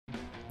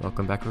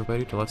Welcome back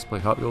everybody to Let's Play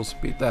Hot Wheels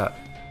Beat That.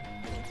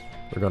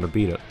 We're gonna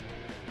beat it.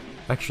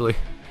 Actually,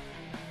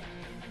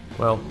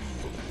 well,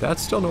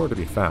 that's still nowhere to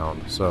be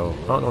found, so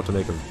I don't know what to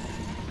make of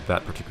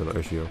that particular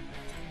issue.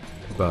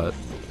 But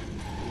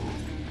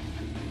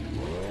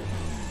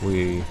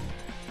we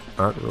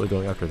aren't really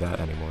going after that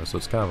anymore, so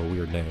it's kind of a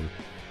weird name.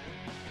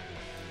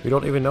 We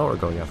don't even know what we're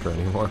going after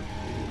anymore.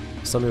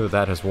 Something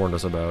that has warned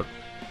us about.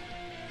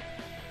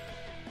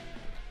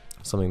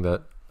 Something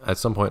that at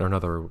some point or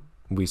another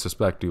we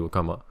suspect you will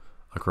come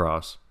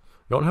across.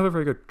 We don't have a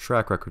very good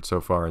track record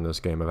so far in this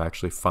game of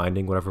actually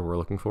finding whatever we're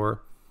looking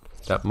for.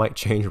 That might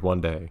change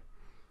one day.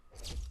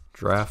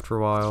 Draft for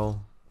a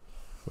while,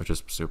 which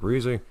is super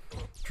easy.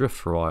 Drift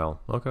for a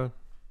while, okay.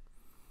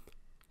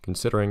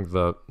 Considering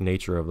the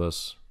nature of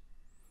this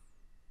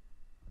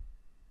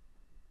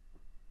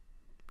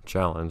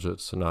challenge,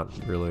 it's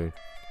not really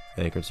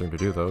any concern to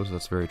do those.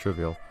 That's very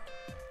trivial.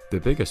 The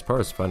biggest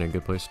part is finding a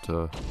good place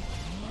to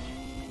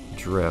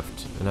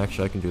drift, and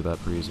actually I can do that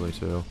pretty easily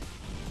too,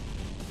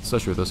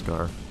 especially with this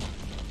car.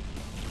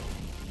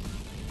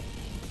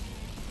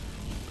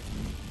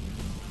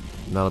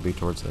 And that'll be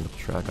towards the end of the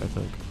track, I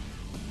think.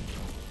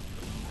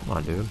 Come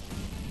on, dude.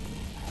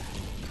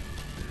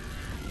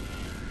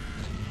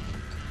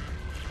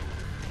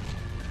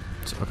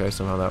 Okay,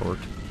 somehow that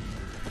worked.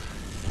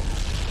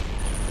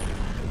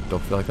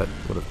 Don't feel like that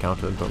would have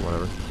counted, but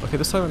whatever. Okay,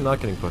 this time I'm not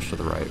getting pushed to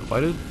the right. Why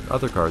did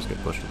other cars get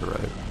pushed to the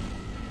right?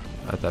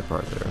 At that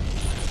part there.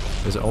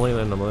 Is it only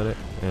an eliminator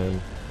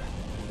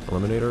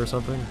or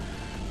something?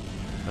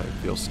 I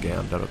feel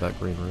scammed out of that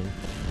green room.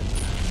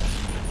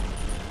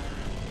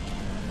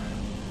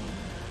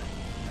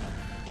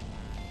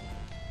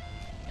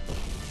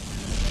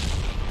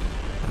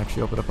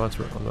 Actually opened up on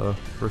the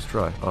first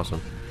try.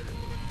 Awesome.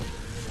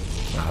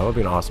 That would have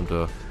been awesome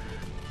to...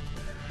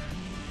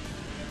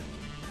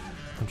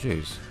 Oh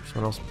jeez,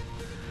 someone else...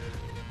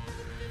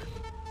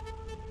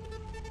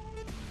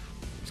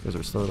 These guys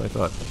are slower than I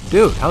thought.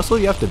 Dude, how slow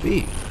do you have to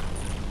be?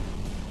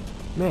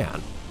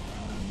 Man.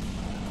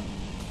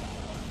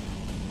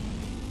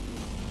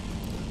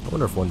 I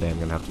wonder if one day I'm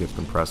gonna have to get a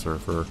compressor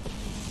for...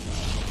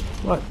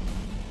 What?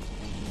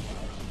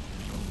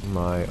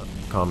 My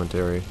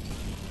commentary.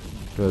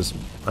 Because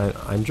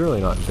I'm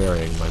generally not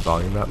varying my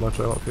volume that much,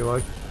 I don't feel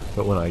like.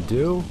 But when I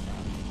do,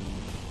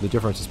 the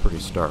difference is pretty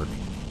stark.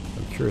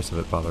 I'm curious if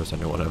it bothers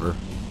anyone ever.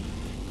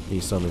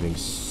 He's suddenly being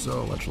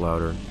so much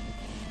louder.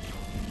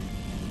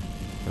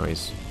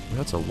 Anyways,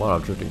 that's a lot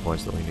of drifting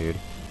points that we need.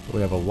 But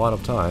we have a lot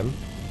of time,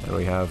 and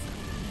we have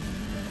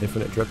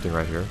infinite drifting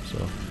right here, so...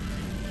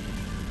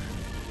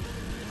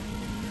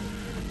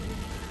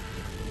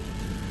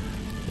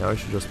 Now I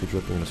should just be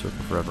drifting in a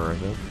circle forever, I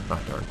think. Ah,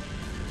 darn.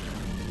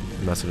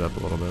 Mess it up a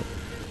little bit.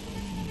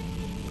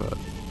 But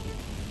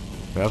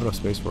we have enough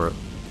space for it.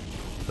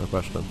 No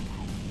question.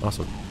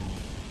 Awesome.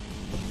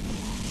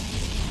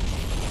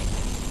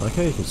 I like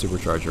how you can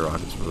supercharge your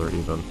rockets before they're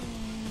even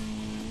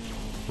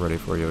ready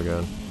for you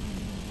again.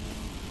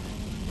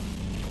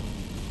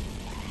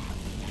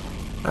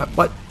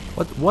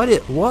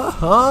 What,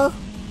 huh?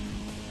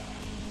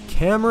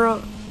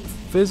 Camera?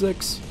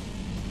 Physics?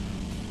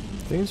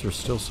 Things are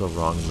still so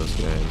wrong in this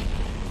game.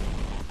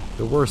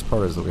 The worst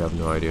part is that we have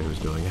no idea who's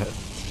doing it.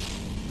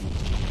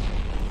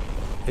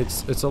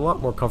 It's a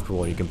lot more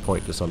comfortable when you can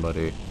point to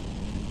somebody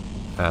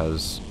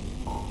as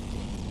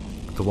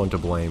the one to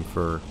blame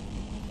for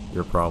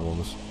your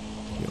problems.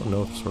 You don't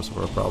know the source of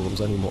our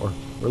problems anymore.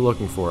 We're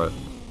looking for it.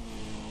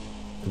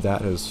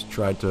 That has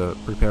tried to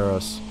prepare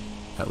us,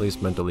 at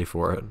least mentally,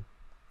 for it.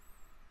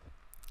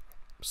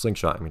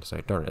 Slingshot, I mean to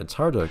say. Darn it, it's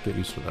hard to get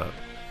used to that,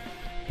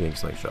 being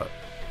slingshot.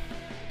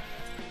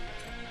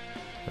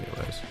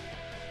 Anyways.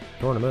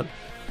 Tournament.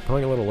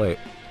 Coming a little late.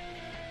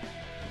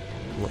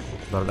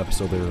 Not an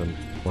episode later than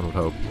one would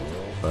hope,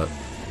 but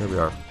here we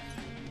are.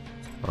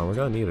 We're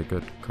gonna need a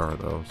good car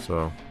though,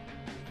 so...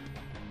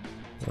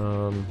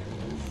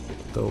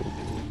 the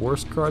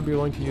worst car I'd be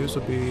willing to use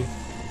would be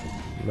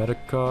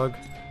Metacog.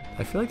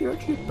 I feel like they're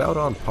actually about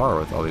on par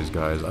with all these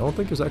guys. I don't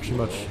think there's actually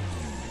much...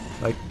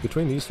 Like,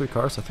 between these three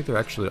cars, I think they're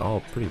actually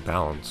all pretty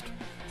balanced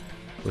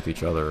with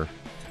each other.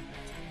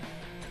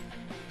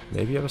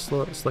 Maybe you have a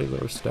slightly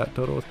lower stat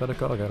total with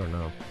Metacog? I don't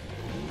know.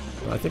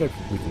 But I think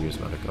we can use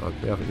Metacog.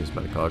 We haven't used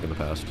Metacog in the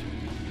past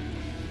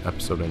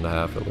episode and a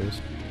half, at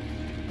least.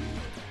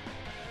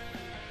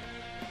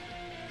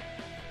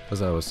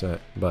 As I was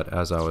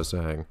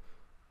saying,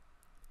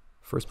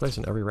 first place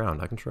in every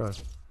round. I can try.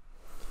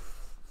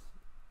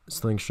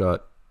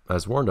 Slingshot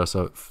has warned us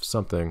of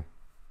something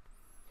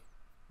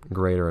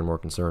greater and more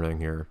concerning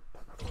here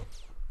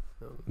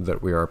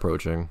that we are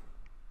approaching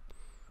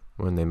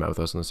when they met with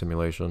us in the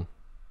simulation.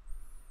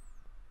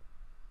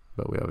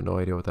 But we have no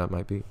idea what that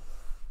might be.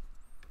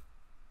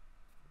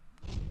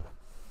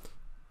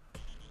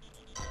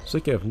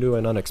 Speaking of new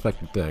and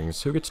unexpected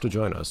things, who gets to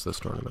join us this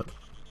tournament?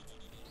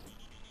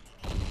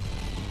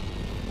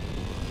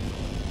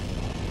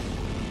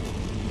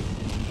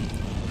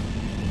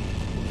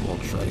 We'll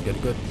try to get a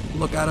good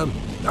look at him.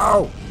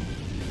 No!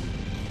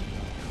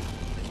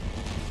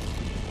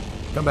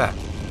 Come back.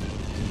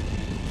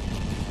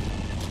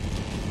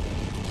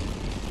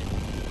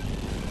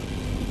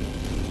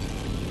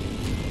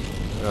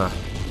 Ugh.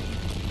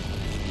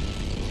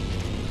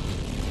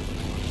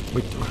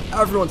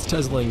 Everyone's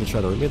Teslaing each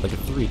other. We made like a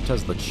 3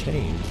 Tesla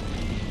chain.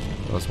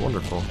 That was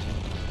wonderful.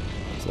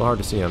 It's a little hard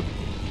to see him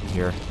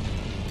here.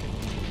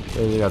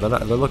 Yeah, they're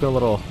looking a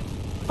little...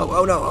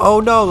 Oh no! Oh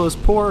no! Those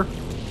poor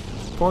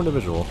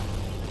individual.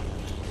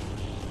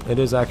 It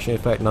is actually,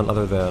 in fact, none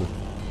other than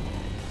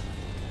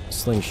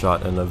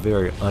Slingshot in a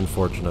very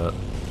unfortunate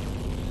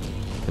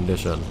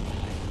condition.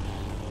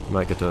 You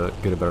might get to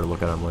get a better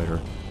look at him later.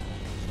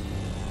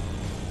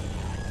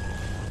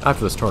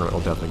 After this tournament,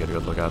 we'll definitely get a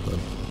good look at them.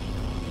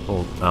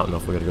 Well, I don't know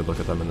if we'll get a good look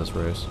at them in this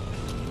race.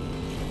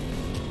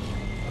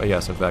 But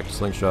yes, in fact,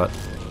 Slingshot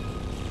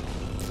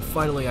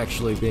finally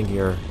actually being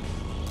here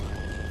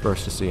for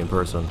us to see in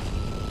person.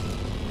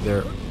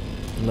 They're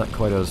not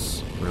quite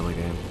as really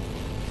game.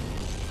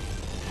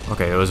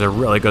 Okay, it was a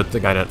really good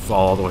thing I didn't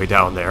fall all the way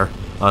down there.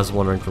 I was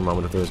wondering for a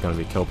moment if there was going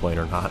to be kill plane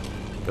or not.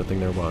 Good thing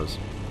there was.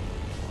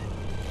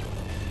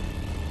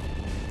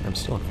 I'm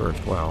still in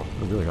first. Wow,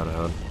 I really got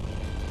ahead.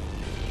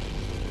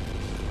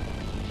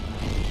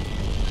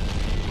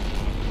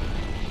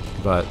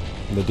 But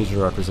the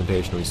digital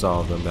representation we saw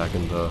of them back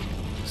in the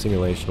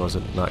simulation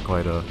wasn't not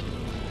quite an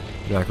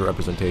accurate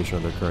representation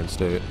of their current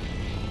state.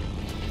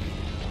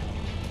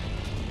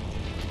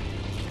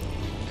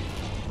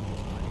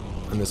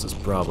 And this is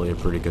probably a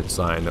pretty good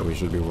sign that we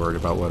should be worried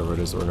about whatever it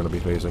is that we're going to be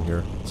facing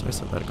here. It's nice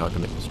that Metacog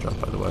can make this jump,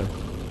 by the way.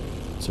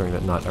 Considering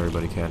that not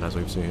everybody can, as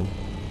we've seen.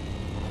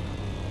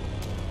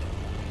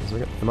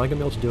 Am I going to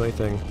be able to do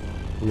anything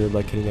weird,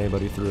 like hitting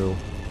anybody through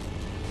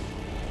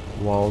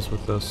walls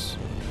with this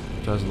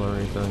Tesla or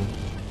anything?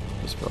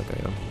 I just feel like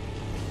I am.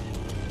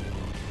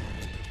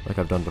 Like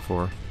I've done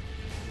before.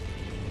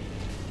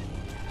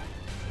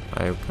 I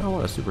kind of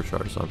want to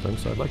supercharge something,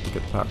 so I'd like to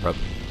get the power up.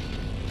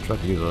 Try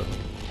to use it.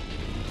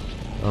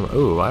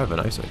 Ooh, I have a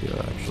nice idea,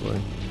 actually.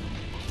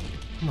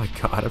 Oh my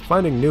god, I'm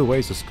finding new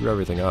ways to screw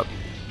everything up.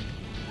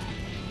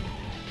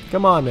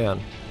 Come on, man.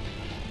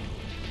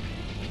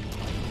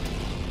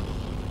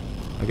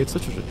 I get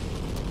such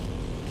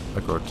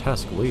a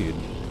grotesque lead.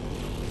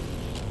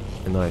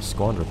 And then I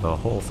squandered the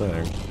whole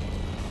thing.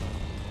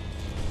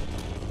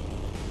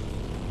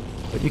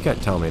 But you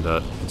can't tell me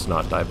that it's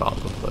not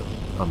diabolical to put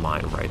a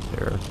mine right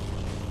there.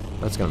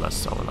 That's gonna mess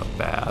someone up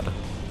bad.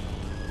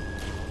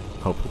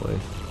 Hopefully.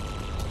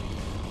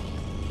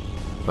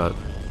 But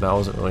that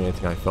wasn't really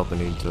anything I felt the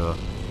need to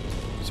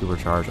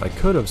supercharge. I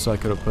could have, so I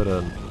could have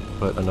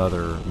put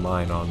another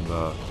mine on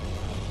the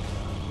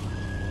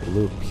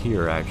loop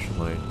here,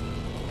 actually.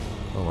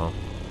 Oh well.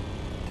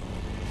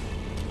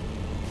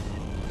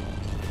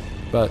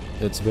 But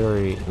it's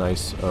very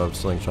nice of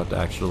Slingshot to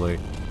actually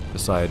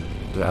decide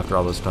to, after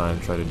all this time,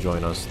 try to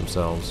join us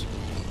themselves.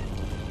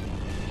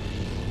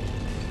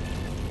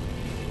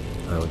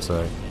 I would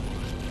say.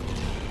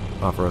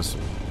 Offer us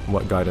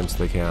what guidance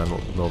they can,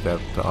 they'll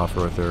have to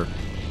offer with their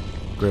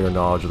greater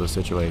knowledge of the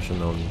situation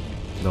than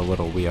the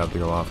little we have to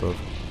go off of.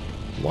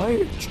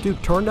 Why,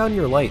 dude, turn down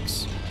your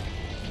lights!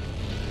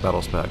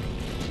 Battle spec.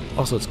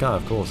 Also, it's kind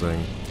of cool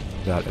seeing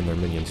that and their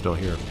minion still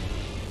here.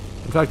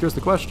 In fact, here's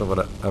the question of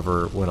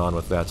whatever went on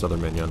with that's other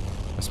minion.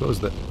 I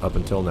suppose that up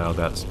until now,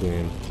 that's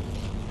been...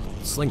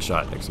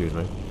 Slingshot, excuse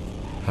me,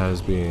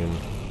 has been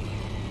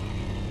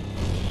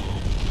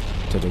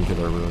tending to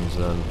their wounds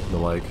and the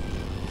like,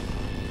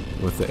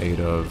 with the aid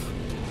of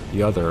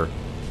the other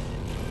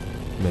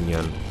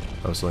minion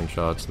of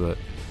Slingshots that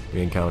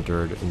we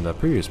encountered in the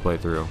previous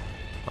playthrough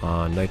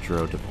on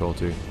Nitro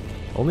difficulty.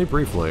 Only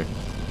briefly.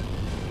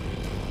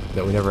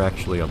 That we never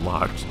actually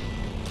unlocked.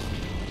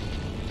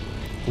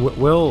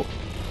 We'll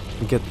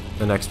get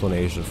an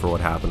explanation for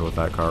what happened with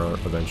that car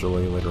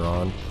eventually later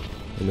on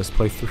in this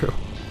playthrough.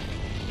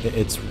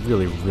 It's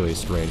really, really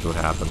strange what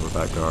happened with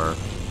that car.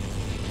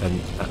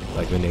 And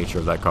like the nature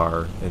of that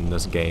car in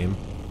this game.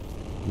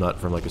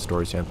 Not from like a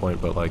story standpoint,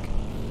 but like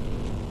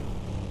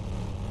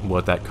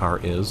what that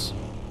car is.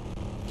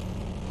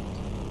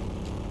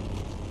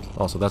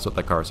 Also, that's what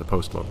that car is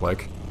supposed to look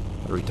like.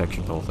 I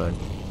retextured the whole thing.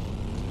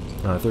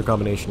 Through a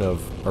combination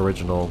of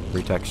original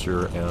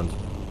retexture and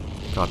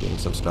copying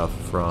some stuff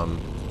from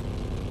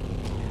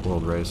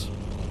World Race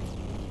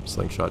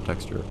Slingshot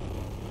texture.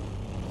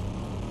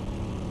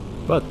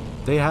 But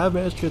they have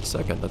managed to get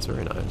second. That's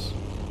very nice.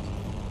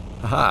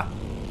 Haha!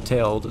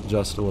 Tailed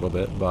just a little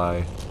bit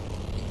by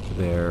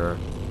their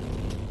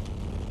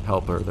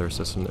helper, their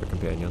assistant, their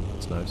companion.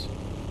 That's nice.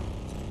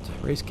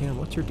 Race Cam,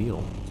 what's your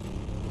deal?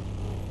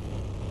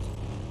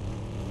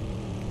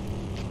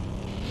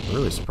 I'm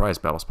really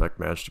surprised BattleSpec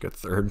managed to get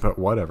third, but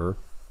whatever.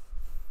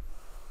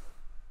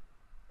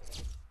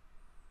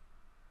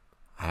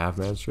 I have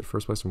managed to get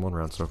first place in one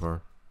round so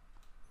far.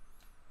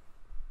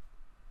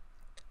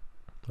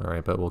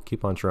 Alright, but we'll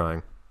keep on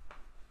trying.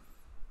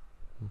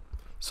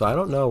 So I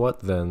don't know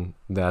what then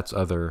that's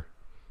other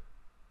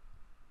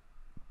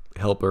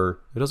helper.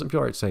 It doesn't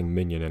feel right saying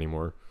minion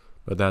anymore,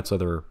 but that's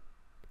other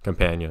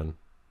companion.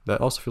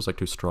 That also feels like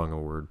too strong a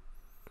word.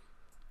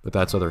 But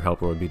that's other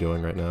helper would be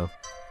doing right now,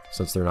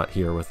 since they're not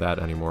here with that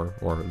anymore,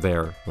 or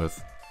there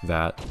with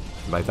that.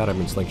 By that I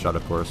mean Slingshot,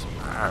 of course.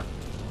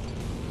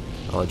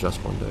 I'll adjust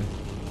one day.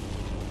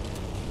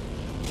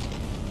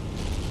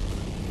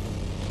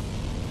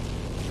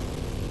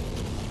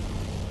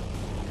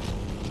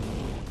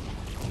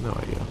 No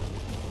idea.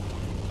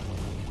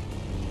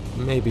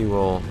 Maybe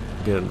we'll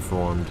get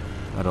informed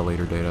at a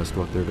later date as to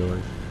what they're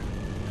doing.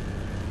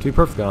 To be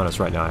perfectly honest,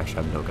 right now I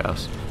actually have no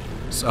guess.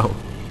 So,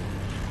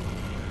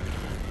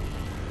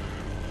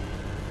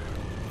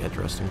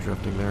 interesting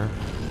drifting there.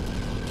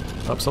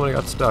 Oh, somebody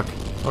got stuck.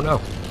 Oh no!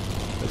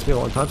 It's been a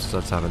long time since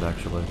that's happened,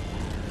 actually.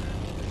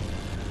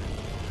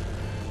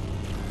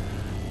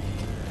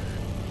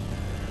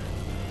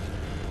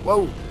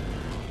 Whoa!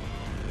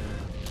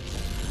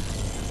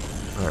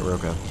 Alright, we're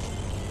okay.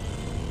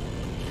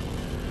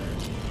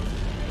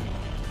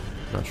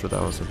 Not sure what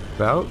that was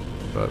about,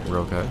 but we're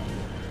okay.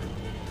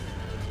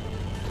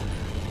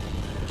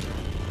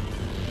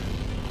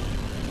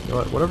 You know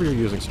what? Whatever you're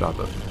using, stop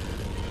it.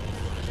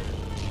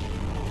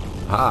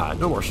 Ah,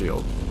 no more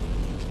shield.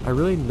 I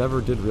really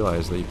never did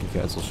realize that you can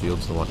cancel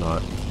shields and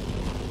whatnot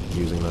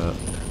using that.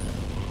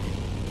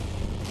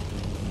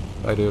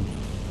 Bye, dude.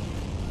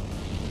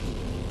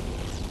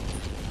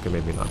 Okay,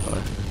 maybe not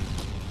bye.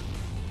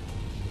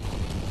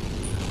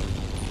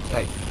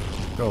 Hey,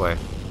 go away.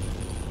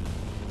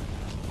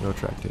 No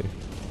track T.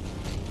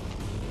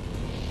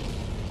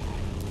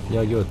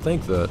 Yeah, you would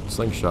think that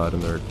Slingshot in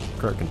their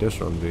current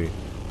condition would be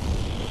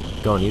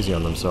going easy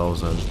on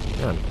themselves and,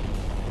 man,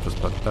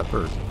 just buck that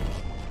bird.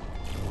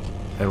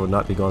 And would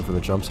not be going for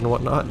the jumps and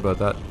whatnot, but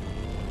that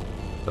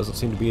doesn't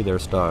seem to be their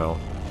style.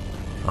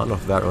 I don't know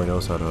if that really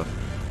knows how to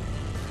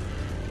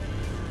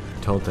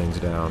tone things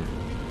down.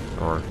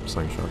 Or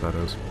Slingshot, that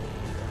is.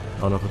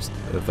 I don't know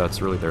if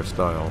that's really their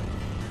style.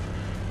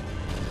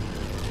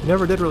 You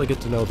never did really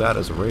get to know that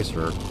as a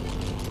racer,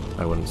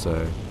 I wouldn't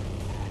say.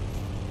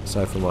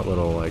 Aside from what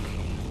little, like...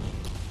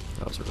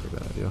 That was a really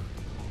bad idea.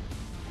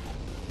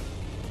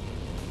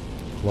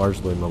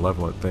 Largely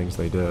malevolent things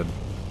they did.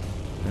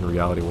 In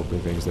reality, will be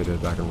things they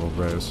did back in World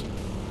Race.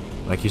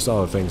 Like, you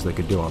saw the things they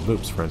could do on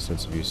loops, for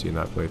instance, if you've seen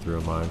that playthrough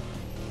of mine.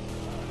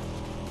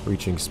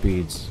 Reaching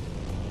speeds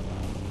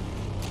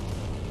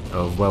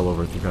of well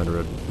over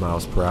 300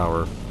 miles per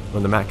hour,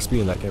 when the max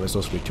speed in that game is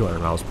supposed to be 200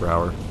 miles per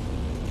hour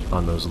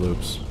on those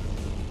loops.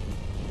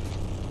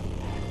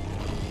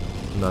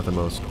 Not the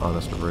most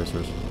honest of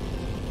racers.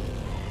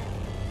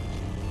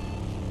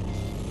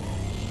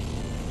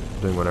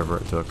 Doing whatever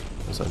it took,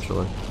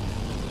 essentially.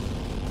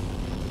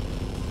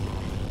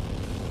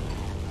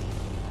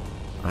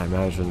 I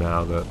imagine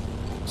now that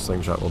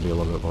Slingshot will be a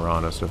little bit more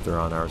honest if they're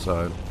on our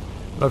side.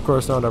 But of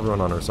course, not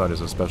everyone on our side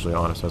is especially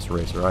honest as a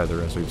racer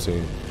either, as we've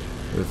seen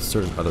with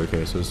certain other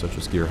cases, such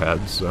as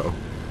Gearhead, so...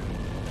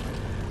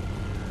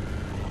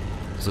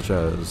 Such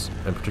as,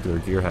 in particular,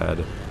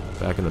 Gearhead,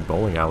 back in the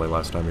bowling alley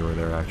last time we were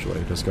there,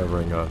 actually,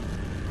 discovering a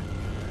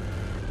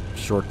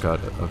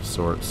shortcut of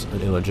sorts,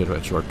 an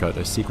illegitimate shortcut,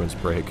 a sequence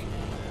break.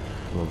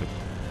 One of the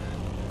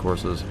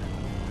courses.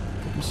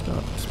 Could you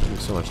stop spending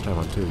so much time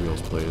on 2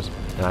 wheels, please?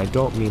 And I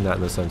don't mean that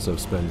in the sense of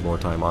spend more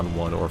time on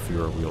 1 or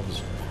fewer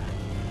wheels.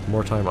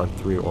 More time on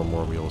 3 or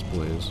more wheels,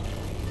 please.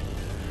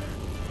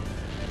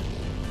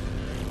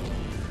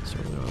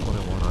 Certainly not what I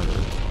want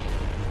either.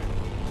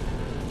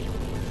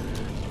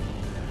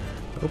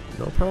 Nope,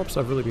 no power-ups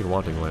I've really been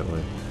wanting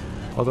lately.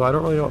 Although I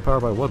don't really know what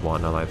power-up I would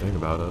want now that I think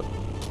about it.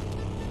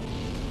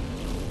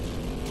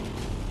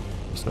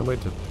 There's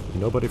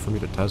nobody for me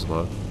to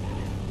Tesla.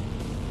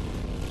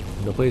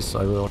 No place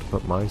I really want to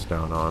put mines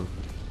down on.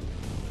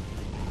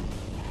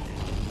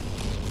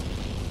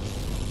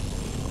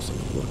 Also, I'm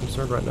a little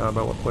concerned right now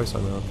about what place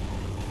I'm in.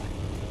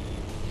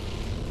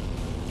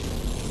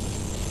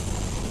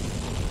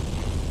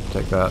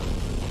 Take that.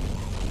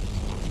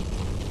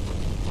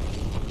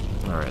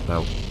 Alright,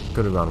 that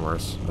could have gone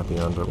worse, at the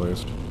end at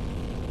least.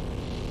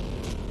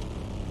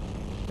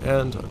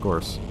 And, of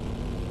course,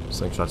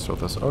 Slingshot's still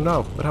with us. Oh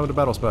no! What happened to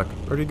Battle Spec?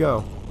 Where'd he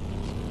go?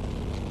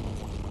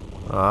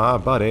 Ah,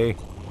 buddy!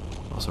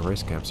 Also,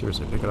 race camp,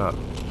 seriously, pick it up.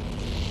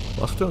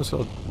 Lost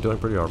still doing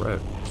pretty alright,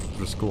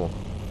 which is cool.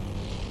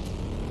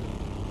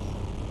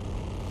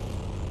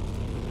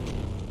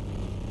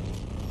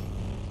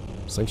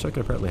 Slingshot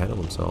can apparently handle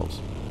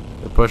themselves.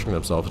 They're pushing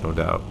themselves, no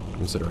doubt,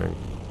 considering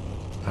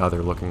how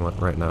they're looking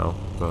right now,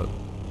 but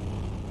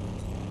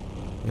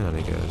in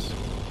any case,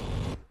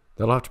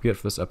 that'll have to be it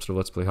for this episode of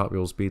Let's Play Hot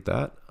Wheels Beat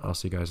That. I'll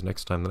see you guys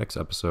next time in the next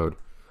episode.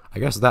 I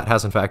guess that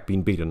has in fact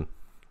been beaten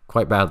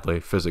quite badly,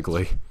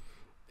 physically,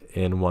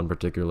 in one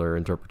particular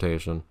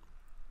interpretation.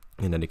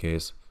 In any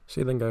case,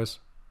 see you then, guys.